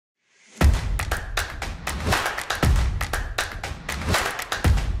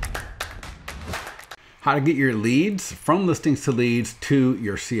how to get your leads from listings to leads to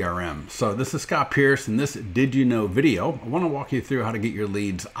your CRM. So this is Scott Pierce in this Did You Know video. I want to walk you through how to get your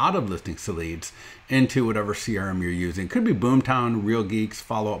leads out of listings to leads into whatever CRM you're using. It could be Boomtown, Real Geeks,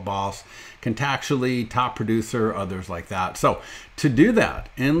 Follow Up Boss, Contactually, Top Producer, others like that. So to do that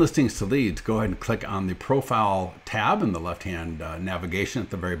in listings to leads, go ahead and click on the profile tab in the left-hand navigation at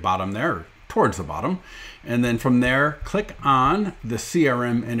the very bottom there, towards the bottom. And then from there, click on the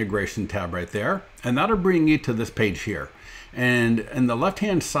CRM integration tab right there. And that'll bring you to this page here. And in the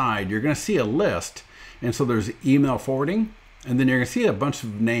left-hand side, you're going to see a list. And so there's email forwarding. And then you're going to see a bunch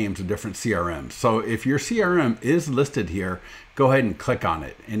of names of different CRMs. So if your CRM is listed here, go ahead and click on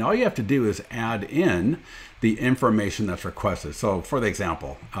it. And all you have to do is add in the information that's requested. So for the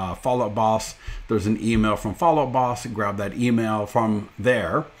example, Follow Up Boss, there's an email from Follow Up Boss. Grab that email from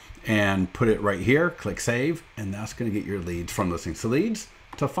there and put it right here, click save, and that's going to get your leads from listings to leads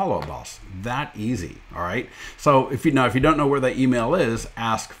to Follow Up Boss. That easy. All right. So if you don't know where that email is,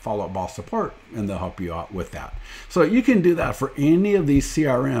 ask Follow Up Boss support and they'll help you out with that. So you can do that for any of these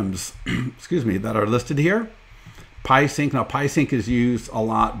CRMs, excuse me, that are listed here. PieSync. Now PieSync is used a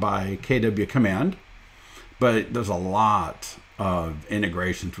lot by KW Command, but there's a lot of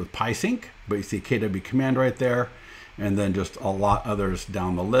integrations with PieSync, but you see KW Command right there. And then just a lot others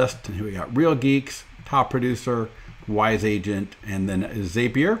down the list. And here we got Real Geeks, Top Producer, Wise Agent, and then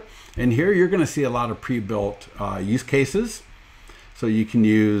Zapier. And here you're going to see a lot of pre-built use cases. So you can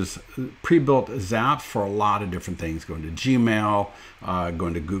use pre-built zaps for a lot of different things. Going to Gmail,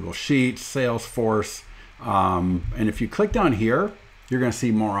 going to Google Sheets, Salesforce. And if you click down here, you're going to see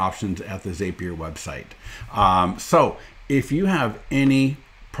more options at the Zapier website. So if you have any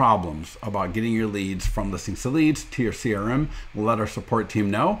problems about getting your leads from listings to leads to your CRM, let our support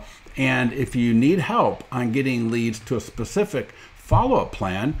team know. And if you need help on getting leads to a specific follow-up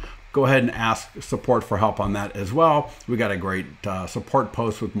plan, go ahead and ask support for help on that as well. We got a great support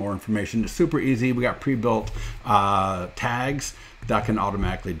post with more information. It's super easy. We got pre-built tags that can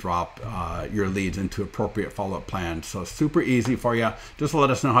automatically drop your leads into appropriate follow-up plans. So super easy for you. Just let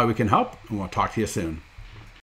us know how we can help, and we'll talk to you soon.